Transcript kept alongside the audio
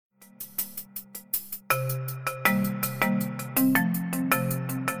Okay,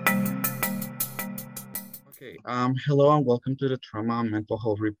 hello and welcome to the Trauma and Mental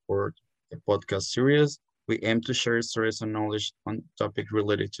Health Report, a podcast series. We aim to share stories and knowledge on topics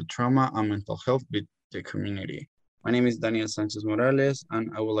related to trauma and mental health with the community. My name is Daniel Sanchez Morales,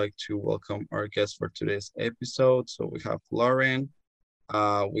 and I would like to welcome our guests for today's episode. So we have Lauren,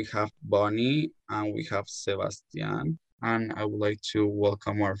 we have Bonnie, and we have Sebastian. And I would like to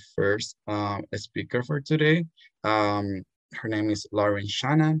welcome our first speaker for today. Her name is Lauren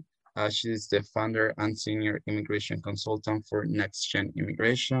Shannon. She is the founder and senior immigration consultant for NextGen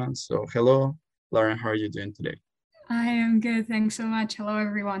Immigration. So hello, Lauren, how are you doing today? I am good. Thanks so much. Hello,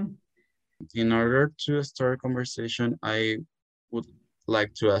 everyone. In order to start a conversation, I would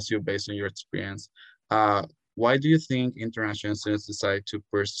like to ask you, based on your experience, why do you think international students decide to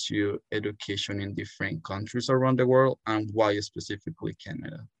pursue education in different countries around the world, and why specifically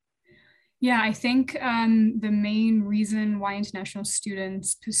Canada? Yeah, I think the main reason why international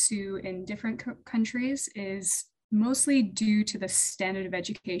students pursue in different countries is mostly due to the standard of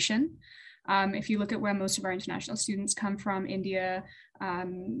education. If you look at where most of our international students come from, India,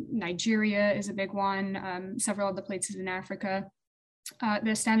 Nigeria is a big one, several other places in Africa,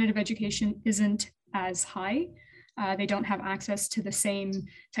 their standard of education isn't as high. They don't have access to the same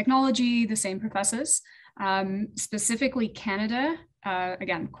technology, the same professors. Specifically Canada,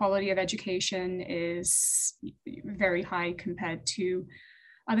 again, quality of education is very high compared to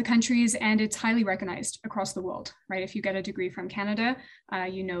other countries, and it's highly recognized across the world, right? If you get a degree from Canada,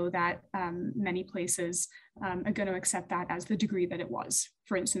 you know that many places are going to accept that as the degree that it was.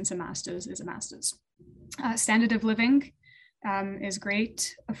 For instance, a master's is a master's. Standard of living is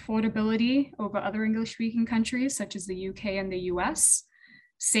great. Affordability over other English-speaking countries, such as the UK and the US.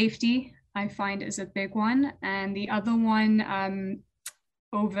 Safety, I find, is a big one. And the other one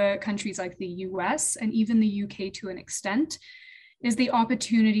over countries like the US and even the UK to an extent is the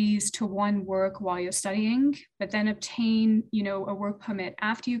opportunities to work while you're studying, but then obtain, a work permit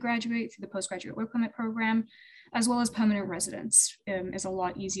after you graduate through the postgraduate work permit program, as well as permanent residence is a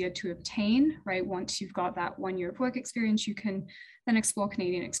lot easier to obtain, right? Once you've got that 1 year of work experience, you can then explore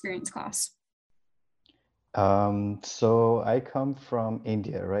Canadian Experience Class. So I come from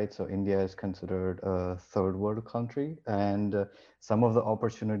India, right? So India is considered a third world country, and some of the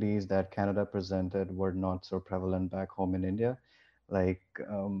opportunities that Canada presented were not so prevalent back home in India. Like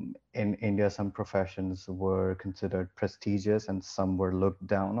in India, some professions were considered prestigious and some were looked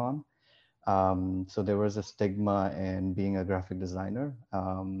down on. So there was a stigma in being a graphic designer,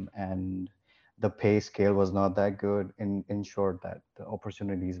 and the pay scale was not that good. In short, that the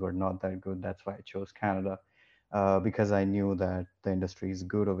opportunities were not that good. That's why I chose Canada, because I knew that the industry is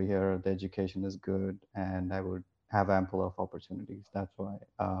good over here, the education is good, and I would have ample of opportunities. That's why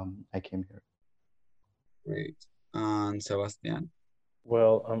I came here. Great. And Sebastian?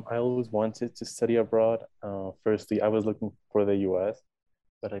 Well, I always wanted to study abroad. Firstly, I was looking for the US,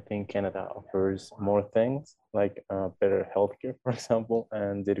 but I think Canada offers more things like better healthcare, for example,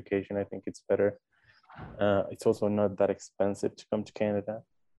 and education. I think it's better. It's also not that expensive to come to Canada.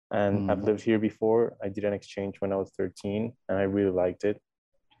 And I've lived here before. I did an exchange when I was 13 and I really liked it.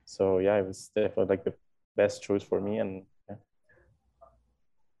 So yeah, it was definitely like the best choice for me. And yeah.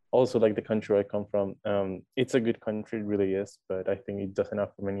 Also like the country I come from, it's a good country, it really is, but I think it doesn't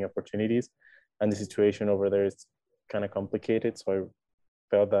offer many opportunities. And the situation over there is kind of complicated. So I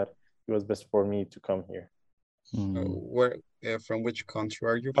felt that it was best for me to come here. Where, from which country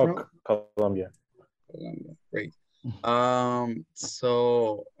are you from? Colombia. Colombia, great.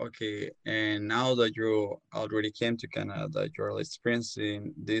 So, okay, and now that you already came to Canada, that you're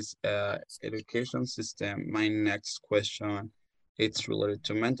experiencing this education system, my next question, it's related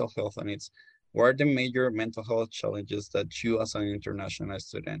to mental health, and it's, what are the major mental health challenges that you as an international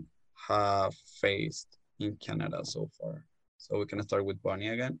student have faced in Canada so far? So we can start with Bonnie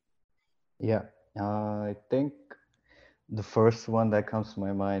again. Yeah, I think the first one that comes to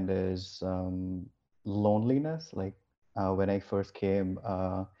my mind is loneliness. Like when I first came,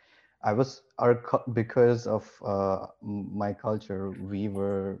 I was because of my culture, we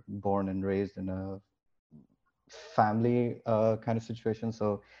were born and raised in a family kind of situation.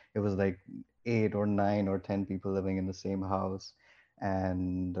 So it was like 8 or 9 or 10 people living in the same house,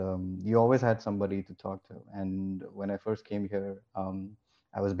 and you always had somebody to talk to. And when I first came here,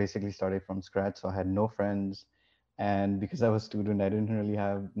 I was basically started from scratch, so I had no friends. And because I was a student, I didn't really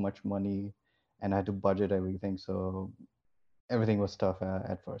have much money, and I had to budget everything. So everything was tough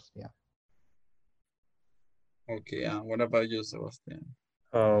at first. Yeah. Okay, what about you, Sebastian?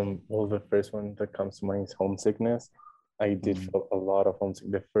 Well, the first one that comes to mind is homesickness. I did feel a lot of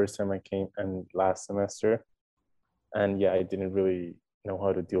homesick the first time I came and last semester. And yeah, I didn't really know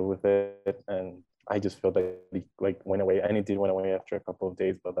how to deal with it. And I just felt that it like went away. And it did went away after a couple of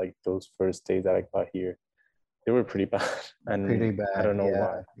days, but like those first days that I got here, they were pretty bad. Pretty And I bad. don't know Yeah,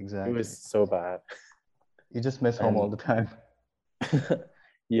 why. It exactly. was so bad. You just miss home all And the time.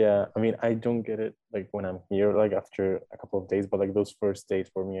 yeah, I mean, I don't get it like when I'm here, like after a couple of days, but like those first days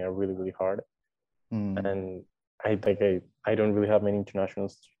for me are really, really hard. And I don't really have many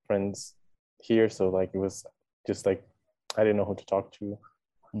international friends here, so like it was just like I didn't know who to talk to.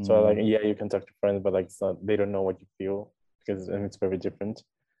 So like yeah, you can talk to friends, but like it's not, they don't know what you feel because and it's very different.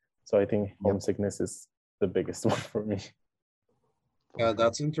 So I think homesickness is the biggest one for me. Yeah,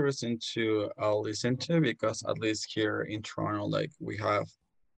 that's interesting to listen to, because at least here in Toronto, like we have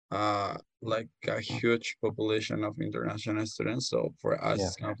like a huge population of international students. So for us, Yeah,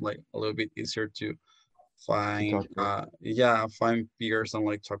 it's kind of like a little bit easier to to find talk to. find peers and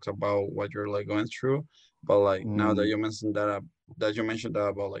like talk about what you're like going through. But like now that you mentioned that that you mentioned that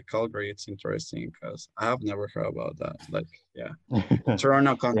about like Calgary, it's interesting because I have never heard about that. Like yeah, the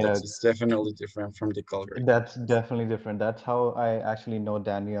Toronto Yeah, context is definitely different from the Calgary. that's definitely different. That's how I actually know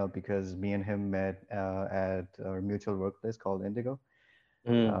Daniel, because me and him met at our mutual workplace called Indigo.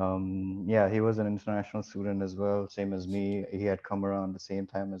 Yeah, he was an international student as well, same as me. He had come around the same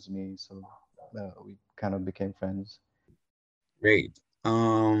time as me, so we kind of became friends. Great.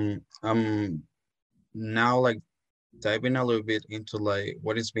 I'm now like diving a little bit into like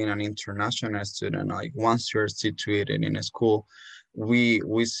what is being an international student. Like once you're situated in a school,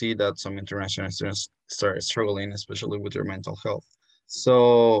 we see that some international students start struggling, especially with their mental health.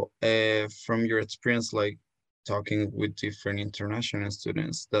 So from your experience, like talking with different international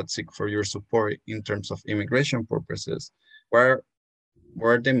students that seek for your support in terms of immigration purposes, where what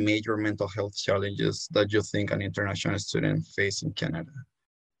are the major mental health challenges that you think an international student face in Canada?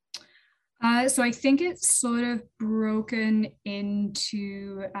 So I think it's sort of broken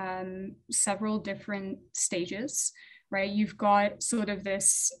into several different stages, right? You've got sort of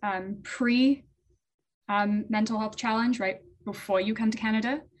this pre mental health challenge, right, before you come to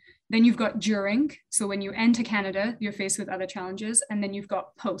Canada. Then you've got during. So when you enter Canada, you're faced with other challenges. And then you've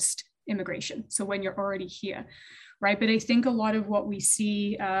got post immigration. So when you're already here, right? But I think a lot of what we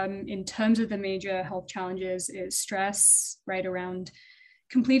see in terms of the major health challenges is stress, right, around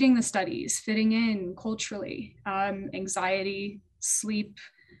completing the studies, fitting in culturally, anxiety, sleep,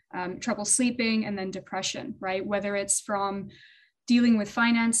 trouble sleeping, and then depression, right? Whether it's from dealing with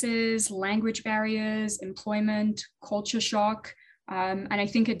finances, language barriers, employment, culture shock. And I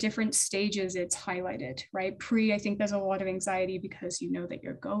think at different stages it's highlighted, right? I think there's a lot of anxiety because you know that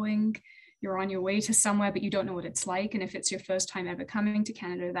you're on your way to somewhere, but you don't know what it's like. And if it's your first time ever coming to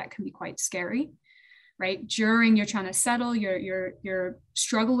Canada, that can be quite scary. Right, during you're trying to settle, you're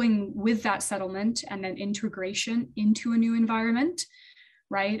struggling with that settlement and then integration into a new environment,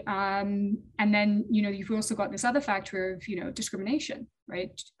 right? And then you've also got this other factor of discrimination,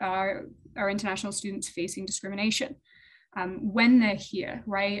 right? Our international students facing discrimination when they're here,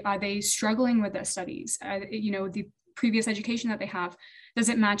 right? Are they struggling with their studies? The previous education that they have, does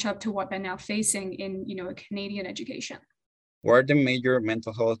it match up to what they're now facing in a Canadian education? What are the major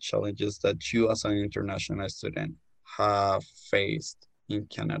mental health challenges that you as an international student have faced in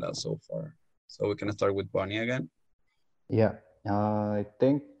Canada so far? So we can start with Bonnie again. Yeah, I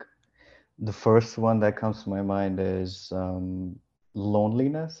think the first one that comes to my mind is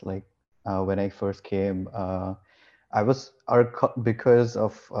loneliness. Like when I first came, because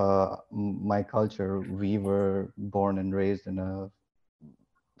of my culture, we were born and raised in a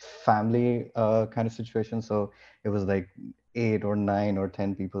family kind of situation. So it was like 8 or 9 or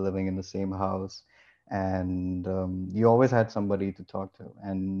 10 people living in the same house, and you always had somebody to talk to.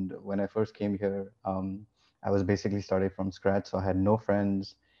 And when I first came here, I was basically starting from scratch, so I had no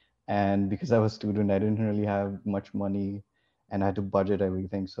friends. And because I was a student, I didn't really have much money, and I had to budget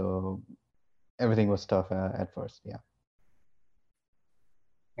everything. So everything was tough at first. Yeah.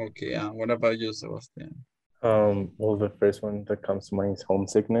 Okay, what about you, Sebastian? Well, the first one that comes to mind is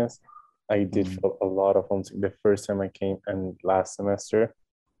homesickness. I did feel a lot of homesick the first time I came and last semester.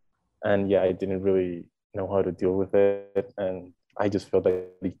 And yeah, I didn't really know how to deal with it. And I just felt that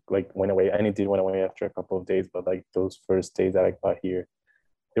it like went away. And it did went away after a couple of days, but like those first days that I got here,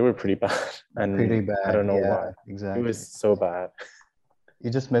 they were pretty bad. Pretty And I bad. don't know Yeah, why. It exactly. was so bad.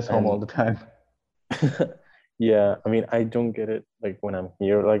 You just miss home all And the time. yeah, I mean, I don't get it like when I'm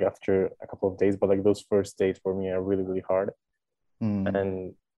here, like after a couple of days, but like those first days for me are really, really hard.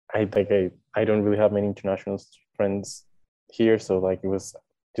 And I don't really have many international friends here, so like it was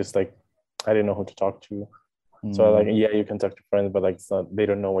just like I didn't know who to talk to. So like, yeah, you can talk to friends, but like it's not, they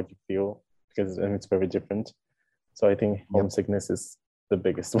don't know what you feel because it's very different. So I think homesickness is the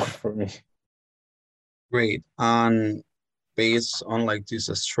biggest one for me. Great. And based on like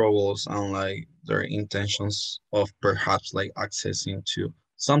these struggles and like their intentions of perhaps like accessing to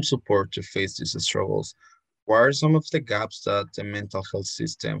some support to face these struggles, what are some of the gaps that the mental health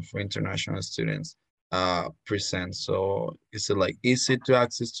system for international students present? So is it like easy to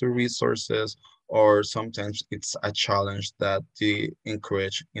access to resources, or sometimes it's a challenge that they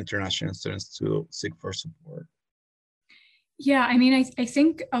encourage international students to seek for support? Yeah, I mean, I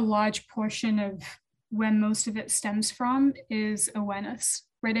think a large portion of where most of it stems from is awareness,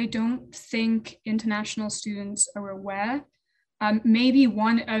 right? I don't think international students are aware. Maybe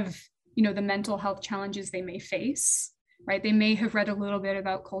one of the mental health challenges they may face, right? They may have read a little bit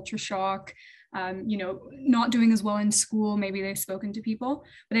about culture shock, not doing as well in school. Maybe they've spoken to people,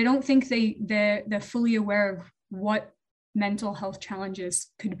 but I don't think they're fully aware of what mental health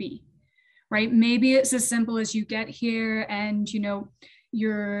challenges could be, right? Maybe it's as simple as you get here and,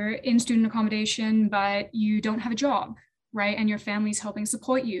 you're in student accommodation, but you don't have a job, right? And your family's helping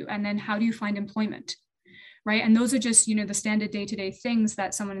support you. And then how do you find employment, right? And those are just, the standard day-to-day things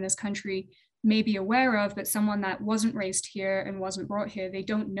that someone in this country may be aware of, but someone that wasn't raised here and wasn't brought here, they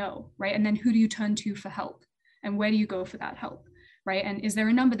don't know, right? And then who do you turn to for help? And where do you go for that help, right? And is there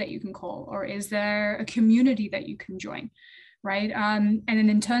a number that you can call, or is there a community that you can join? Right. And then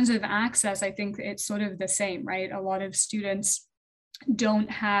in terms of access, I think it's sort of the same, right? A lot of students don't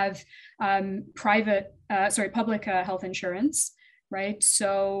have public health insurance, right?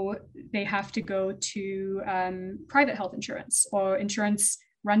 So they have to go to private health insurance or insurance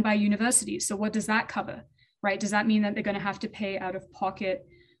run by universities. So what does that cover, right? Does that mean that they're going to have to pay out of pocket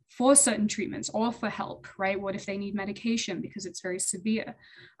for certain treatments or for help, right? What if they need medication because it's very severe?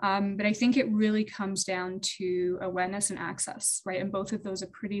 But I think it really comes down to awareness and access, right? And both of those are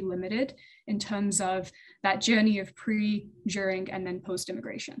pretty limited in terms of that journey of pre, during, and then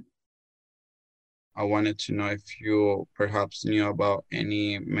post-immigration. I wanted to know if you perhaps knew about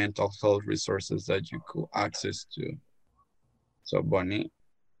any mental health resources that you could access to. So Bonnie.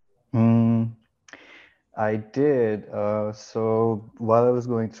 I did. So while I was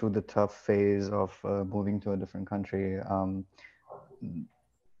going through the tough phase of moving to a different country,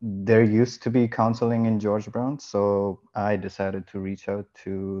 there used to be counseling in George Brown. So I decided to reach out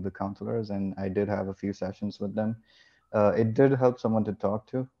to the counselors, and I did have a few sessions with them. It did help someone to talk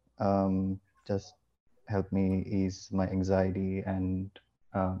to, just helped me ease my anxiety, and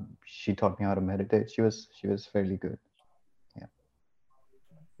she taught me how to meditate. She was fairly good.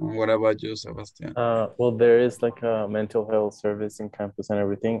 What about you, Sebastian? Well, there is like a mental health service in campus and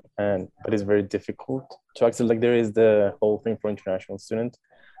everything, but it's very difficult to access. Like there is the whole thing for international students,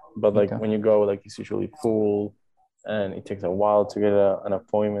 but like when you go, like it's usually full, and it takes a while to get an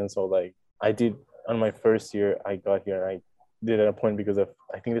appointment. So like I did on my first year, I got here and I did an appointment because of,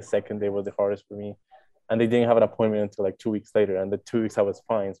 I think the second day was the hardest for me, and they didn't have an appointment until like 2 weeks later, and the 2 weeks I was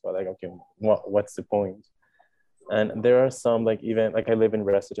fine. So like, okay, what's the point? And there are some, like, even like I live in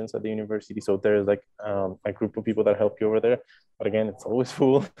residence at the university, so there's like a group of people that help you over there, but again, it's always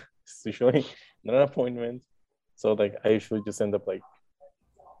full. It's usually not an appointment. So like I usually just end up like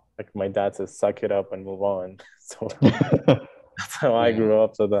my dad says, suck it up and move on. So that's how I grew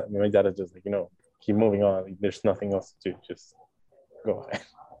up. So that my dad is just like, keep moving on. Like, there's nothing else to do, just go ahead.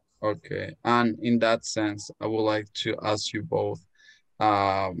 Okay, and in that sense, I would like to ask you both,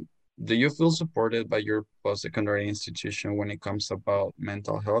 do you feel supported by your post-secondary institution when it comes about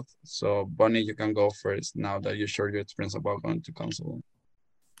mental health? So Bonnie, you can go first now that you shared your experience about going to counseling.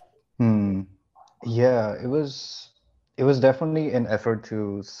 Yeah, it was definitely an effort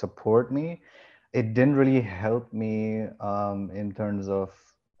to support me. It didn't really help me in terms of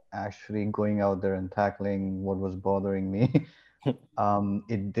actually going out there and tackling what was bothering me.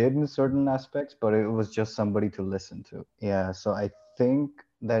 It did in certain aspects, but it was just somebody to listen to. Yeah, so I think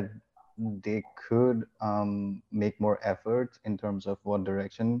that they could make more effort in terms of what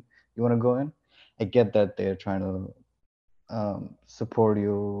direction you want to go in. I get that they're trying to support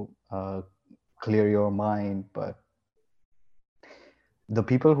you, clear your mind, but the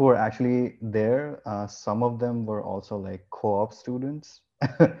people who are actually there, some of them were also like co-op students.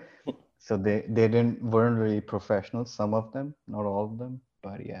 So they weren't really professionals, some of them, not all of them,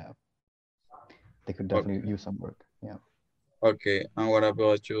 but yeah, they could definitely use some work. Yeah. Okay, and what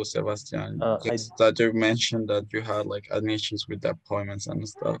about you, Sebastian? Just that you mentioned that you had like admissions with the appointments and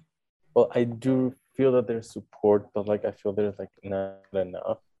stuff. Well, I do feel that there's support, but like I feel there's like not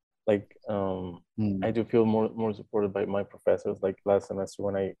enough. Like I do feel more supported by my professors. Like last semester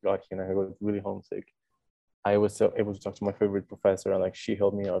when I got here and I was really homesick, I was so able to talk to my favorite professor, and like she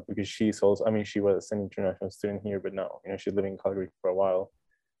helped me out because she's also, I mean, she was an international student here, but now, you know, she's living in Calgary for a while,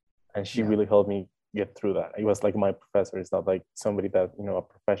 and she really helped me get through that. It was like my professor. It's not like somebody that, you know, a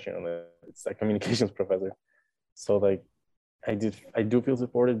professional. It's a communications professor. So like I do feel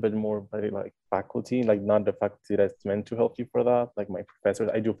supported, but more by like faculty, like not the faculty that's meant to help you for that. Like my professors,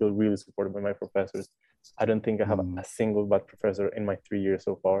 I do feel really supported by my professors. I don't think I have a single bad professor in my 3 years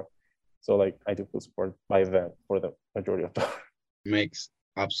so far. So like I do feel supported by them for the majority of the time. Makes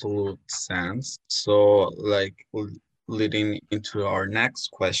absolute sense. So like leading into our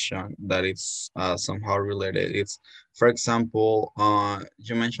next question that is somehow related. It's, for example,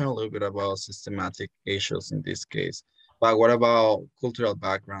 you mentioned a little bit about systematic issues in this case, but what about cultural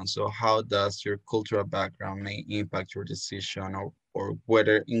background? So how does your cultural background may impact your decision or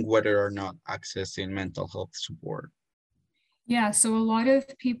whether or not accessing mental health support? Yeah, so a lot of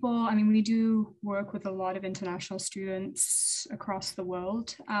people, I mean, we do work with a lot of international students across the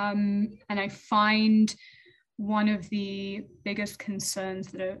world. And I find one of the biggest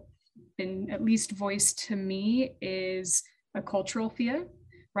concerns that have been at least voiced to me is a cultural fear,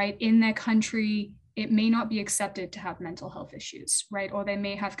 right? In their country, it may not be accepted to have mental health issues, right? Or they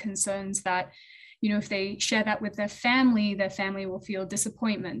may have concerns that, you know, if they share that with their family will feel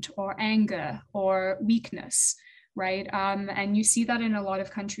disappointment or anger or weakness, right? And you see that in a lot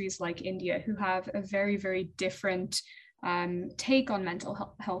of countries like India, who have a very, very different take on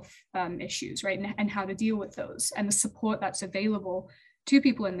mental health issues, right? And how to deal with those and the support that's available to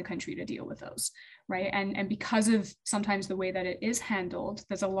people in the country to deal with those, right? And because of sometimes the way that it is handled,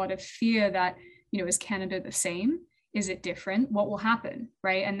 there's a lot of fear that, you know, is Canada the same? Is it different? What will happen,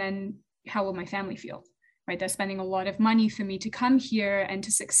 right? And then how will my family feel, right? They're spending a lot of money for me to come here and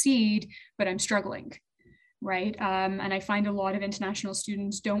to succeed, but I'm struggling, right? And I find a lot of international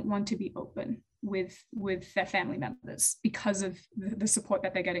students don't want to be open with their family members because of the support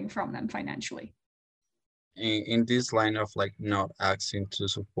that they're getting from them financially. In this line of like not asking to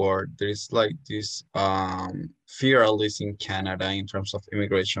support, there is like this fear, at least in Canada, in terms of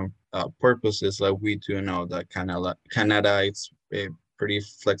immigration purposes. Like we do know that Canada is pretty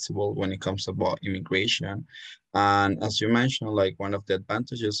flexible when it comes about immigration. And as you mentioned, like one of the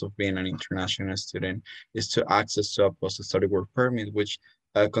advantages of being an international student is to access to a post-study work permit, which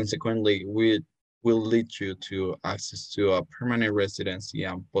consequently will lead you to access to a permanent residency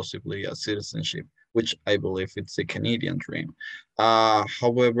and possibly a citizenship, which I believe it's the Canadian dream.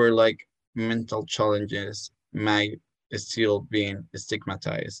 However, like mental challenges might still being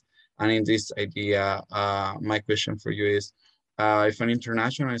stigmatized. And in this idea, my question for you is, if an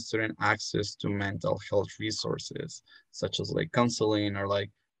international student access to mental health resources, such as like counseling or like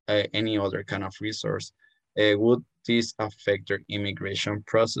any other kind of resource, would this affect their immigration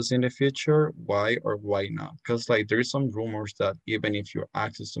process in the future? Why or why not? Because like there's some rumors that even if you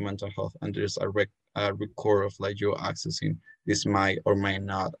access to mental health and there's a record of like you accessing, this might or might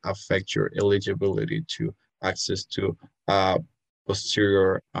not affect your eligibility to access to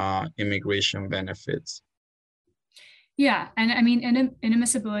posterior immigration benefits. Yeah, and I mean,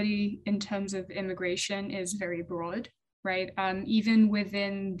 inadmissibility in terms of immigration is very broad, right? Even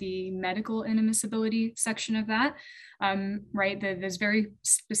within the medical inadmissibility section of that, right, there's very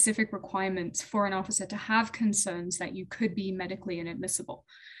specific requirements for an officer to have concerns that you could be medically inadmissible,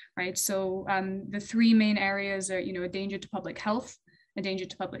 right? So the three main areas are, you know, a danger to public health, a danger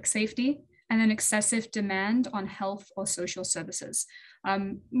to public safety, and then excessive demand on health or social services.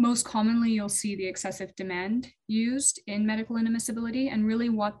 Most commonly, you'll see the excessive demand used in medical inadmissibility, and really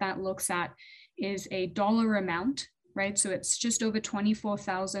what that looks at is a dollar amount, right? So it's just over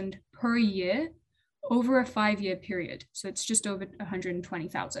 $24,000 per year over a 5-year period. So it's just over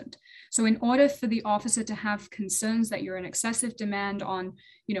 120,000. So in order for the officer to have concerns that you're in excessive demand on,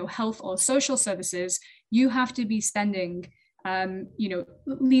 you know, health or social services, you have to be spending you know,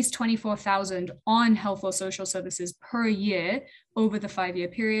 at least 24,000 on health or social services per year over the 5-year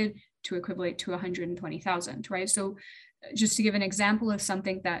period to equivalent to 120,000, right? So just to give an example of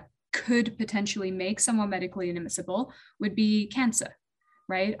something that could potentially make someone medically inadmissible would be cancer,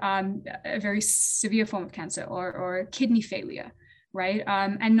 right? A very severe form of cancer or kidney failure, right?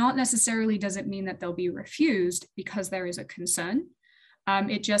 And not necessarily does it mean that they'll be refused because there is a concern.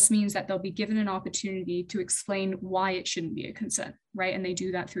 It just means that they'll be given an opportunity to explain why it shouldn't be a concern, right? And they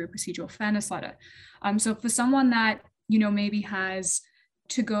do that through a procedural fairness letter. So for someone that, you know, maybe has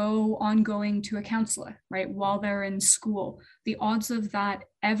to go ongoing to a counselor, right, while they're in school, the odds of that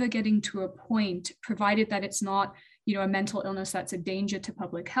ever getting to a point, provided that it's not, you know, a mental illness that's a danger to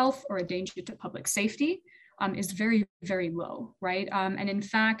public health or a danger to public safety, is very, very low, right? And in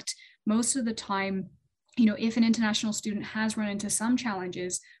fact, most of the time, if an international student has run into some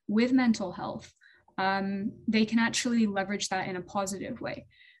challenges with mental health, they can actually leverage that in a positive way,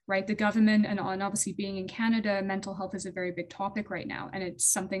 right? The government, and obviously being in Canada, mental health is a very big topic right now, and it's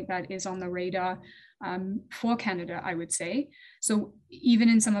something that is on the radar for Canada, I would say. So even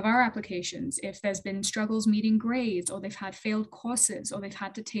in some of our applications, if there's been struggles meeting grades, or they've had failed courses, or they've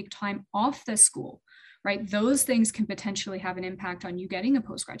had to take time off their school, right? Those things can potentially have an impact on you getting a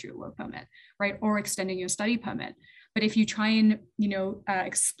postgraduate work permit, right? Or extending your study permit. But if you try and,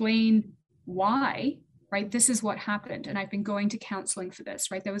 explain why, right? This is what happened. And I've been going to counseling for this,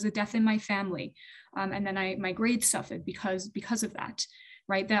 right? There was a death in my family. And then my grades suffered because of that,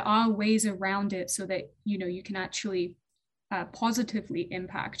 right? There are ways around it so that, you can actually positively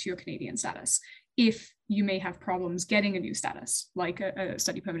impact your Canadian status if you may have problems getting a new status, like a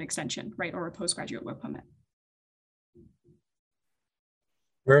study permit extension, right? Or a postgraduate work permit.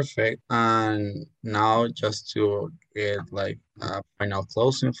 Perfect. And now just to get like a final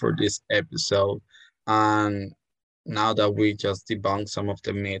closing for this episode, and now that we just debunked some of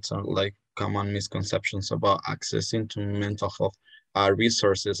the myths or like common misconceptions about accessing to mental health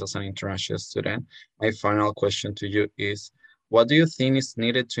resources as an international student, my final question to you is, what do you think is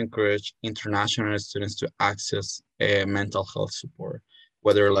needed to encourage international students to access mental health support,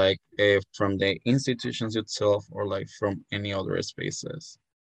 whether like from the institutions itself or like from any other spaces?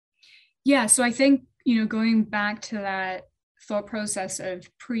 Yeah, so I think, going back to that thought process of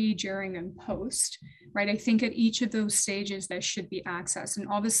pre, during, and post, right? I think at each of those stages, there should be access. And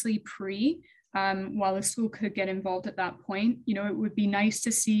obviously pre, while the school could get involved at that point, it would be nice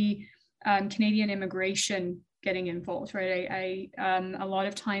to see Canadian immigration getting involved, right? A lot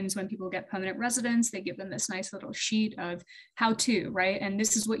of times when people get permanent residence, they give them this nice little sheet of how to, right? And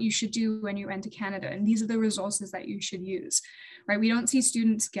this is what you should do when you enter Canada. And these are the resources that you should use, right? We don't see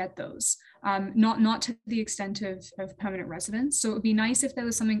students get those, not to the extent of permanent residence. So it would be nice if there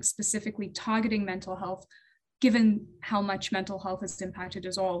was something specifically targeting mental health, given how much mental health has impacted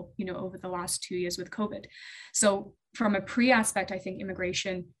us all, over the last 2 years with COVID. So from a pre aspect, I think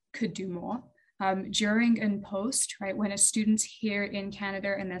immigration could do more. During and post, right, when a student's here in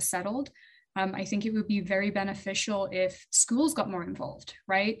Canada and they're settled, I think it would be very beneficial if schools got more involved,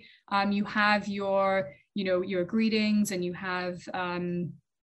 right? You have your greetings, and you have,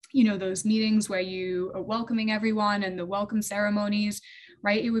 those meetings where you are welcoming everyone and the welcome ceremonies,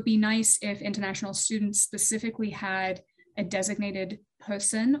 right? It would be nice if international students specifically had a designated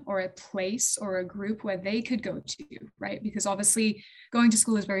person or a place or a group where they could go to, right? Because obviously going to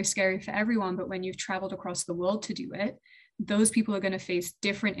school is very scary for everyone, but when you've traveled across the world to do it, those people are going to face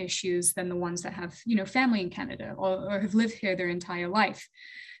different issues than the ones that have, family in Canada or have lived here their entire life.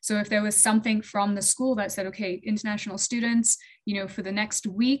 So if there was something from the school that said, okay, international students, for the next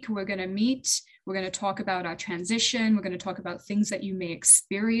week, we're going to meet, we're going to talk about our transition, we're going to talk about things that you may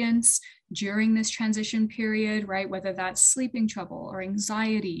experience during this transition period, right? Whether that's sleeping trouble or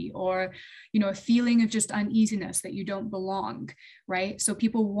anxiety or, a feeling of just uneasiness that you don't belong, right? So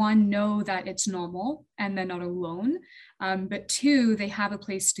people, one, know that it's normal and they're not alone. But two, they have a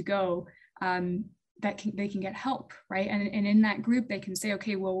place to go that they can get help, right? And in that group, they can say,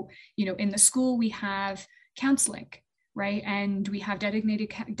 okay, well, in the school we have counseling, right? And we have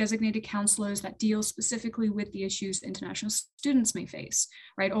designated counselors that deal specifically with the issues international students may face,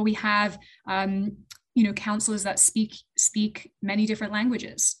 right? Or we have, counselors that speak many different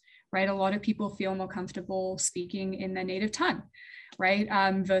languages, right? A lot of people feel more comfortable speaking in their native tongue, right?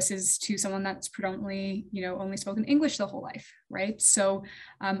 Versus to someone that's predominantly, only spoken English the whole life, right? So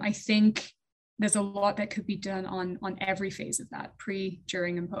I think there's a lot that could be done on every phase of that, pre,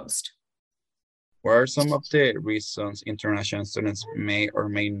 during, and post. What are some of the reasons international students may or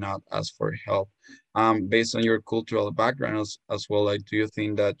may not ask for help? Based on your cultural background as well, like, do you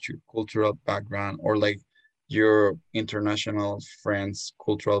think that your cultural background or like your international friends'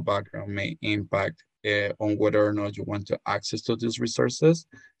 cultural background may impact on whether or not you want to access to these resources?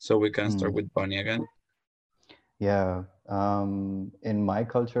 So we can start with Bonnie again. Yeah, in my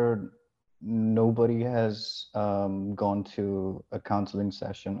culture, nobody has gone to a counseling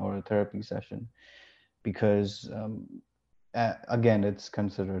session or a therapy session because again, it's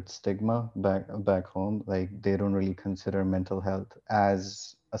considered stigma back home. Like they don't really consider mental health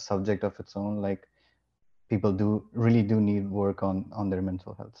as a subject of its own. Like people really do need work on their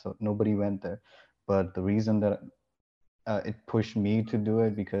mental health. So nobody went there. But the reason that it pushed me to do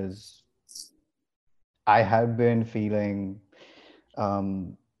it because I had been feeling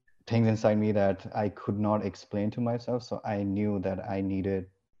things inside me that I could not explain to myself. So I knew that I needed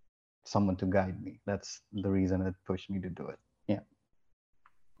someone to guide me. That's the reason it pushed me to do it. Yeah.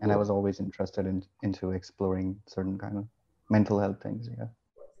 And I was always interested into exploring certain kind of mental health things.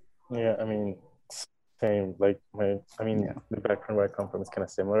 Yeah, I mean, same. Like the background where I come from is kind of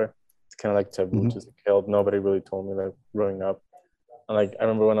similar. It's kind of like taboo to seek help. Nobody really told me like growing up. And like I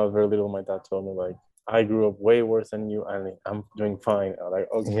remember when I was very little, my dad told me like I grew up way worse than you, and I'm doing fine. I'm like,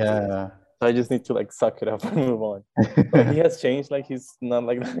 okay, so I just need to like suck it up and move on. But he has changed. Like he's not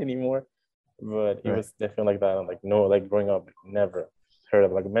like that anymore. But it was definitely like that. I'm like, no, like growing up, like, never heard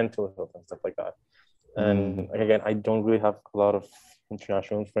of like mental health and stuff like that. And like, again, I don't really have a lot of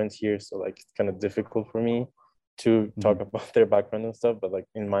international friends here, so like it's kind of difficult for me to talk about their background and stuff. But like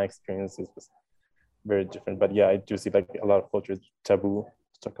in my experience, it was very different. But yeah, I do see like a lot of cultures taboo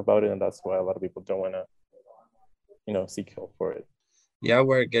to talk about it, and that's why a lot of people don't want to, seek help for it. Yeah,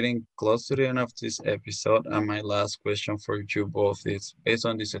 we're getting close to the end of this episode, and my last question for you both is based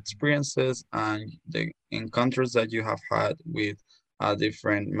on these experiences and the encounters that you have had with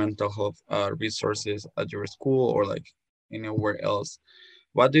different mental health resources at your school or like anywhere else.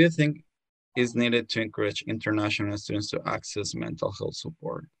 What do you think is needed to encourage international students to access mental health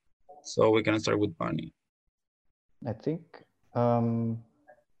support? So we can start with Bonnie. I think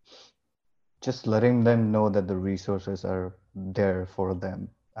just letting them know that the resources are there for them.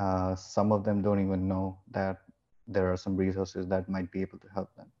 Some of them don't even know that there are some resources that might be able to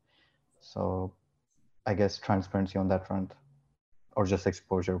help them. So I guess transparency on that front or just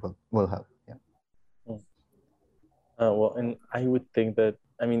exposure will help. Yeah. Well, and I would think that,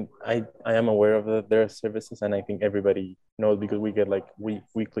 I mean, I am aware of that there are services, and I think everybody knows because we get like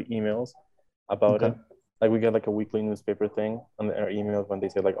weekly emails about it. Like we get like a weekly newspaper thing on our emails when they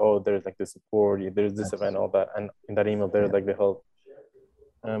say like, oh, there's like this support, there's this event, all that. And in that email, there's like the health,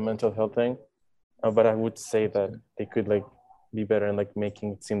 mental health thing. But I would say that they could like be better in like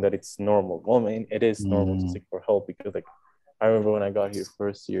making it seem that it's normal. Well, I mean, it is normal to seek for help because like, I remember when I got here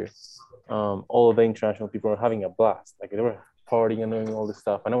first year, all of the international people were having a blast. Like they were partying and doing all this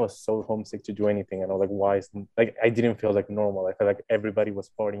stuff. And I was so homesick to do anything. And I was like, why isn't like I didn't feel like normal. I felt like everybody was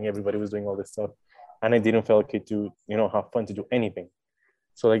partying, everybody was doing all this stuff. And I didn't feel okay to, have fun to do anything.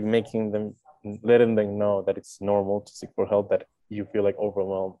 So like letting them know that it's normal to seek for help, that you feel like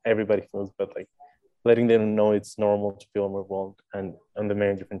overwhelmed. Everybody feels, but like letting them know it's normal to feel overwhelmed and on the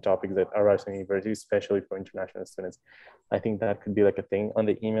many different topics that arise in university, especially for international students. I think that could be like a thing on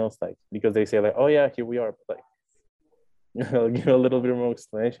the emails, like because they say like, oh yeah, here we are, but like give a little bit more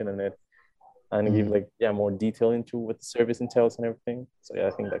explanation in it and give like more detail into what the service entails and everything. So yeah, I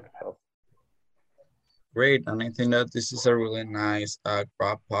think that could help. Great, and I think that this is a really nice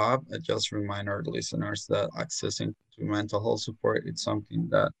wrap up. I just remind our listeners that accessing to mental health support is something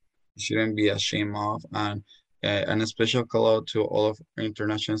that you shouldn't be ashamed of, and a special call out to all of our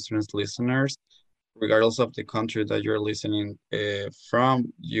international students listeners, regardless of the country that you're listening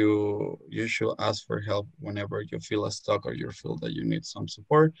from. You should ask for help whenever you feel stuck or you feel that you need some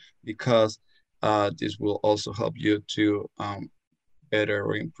support, because this will also help you to better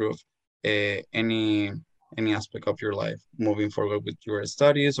or improve any aspect of your life moving forward with your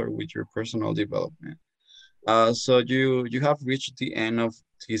studies or with your personal development. So you have reached the end of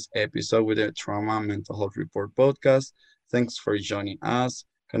this episode with the Trauma Mental Health Report podcast. Thanks for joining us.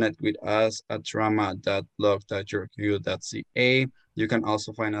 Connect with us at trauma.blog.yorku.ca. You can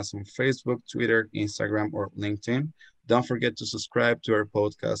also find us on Facebook, Twitter, Instagram, or LinkedIn. Don't forget to subscribe to our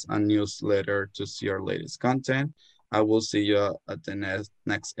podcast and newsletter to see our latest content. I will see you at the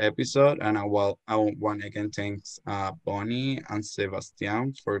next episode. And I want again thanks Bonnie and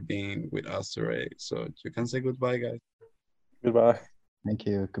Sebastian for being with us today. So you can say goodbye, guys. Goodbye. Thank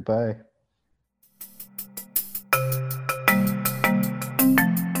you. Goodbye.